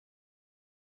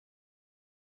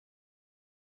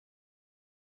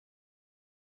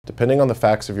Depending on the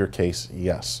facts of your case,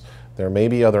 yes. There may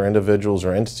be other individuals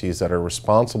or entities that are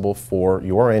responsible for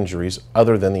your injuries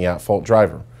other than the at-fault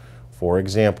driver. For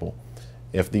example,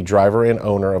 if the driver and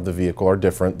owner of the vehicle are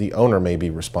different, the owner may be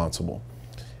responsible.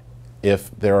 If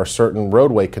there are certain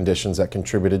roadway conditions that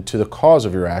contributed to the cause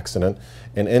of your accident,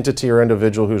 an entity or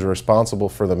individual who's responsible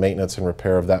for the maintenance and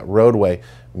repair of that roadway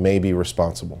may be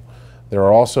responsible. There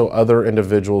are also other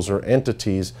individuals or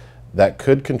entities that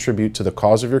could contribute to the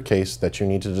cause of your case that you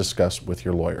need to discuss with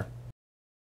your lawyer.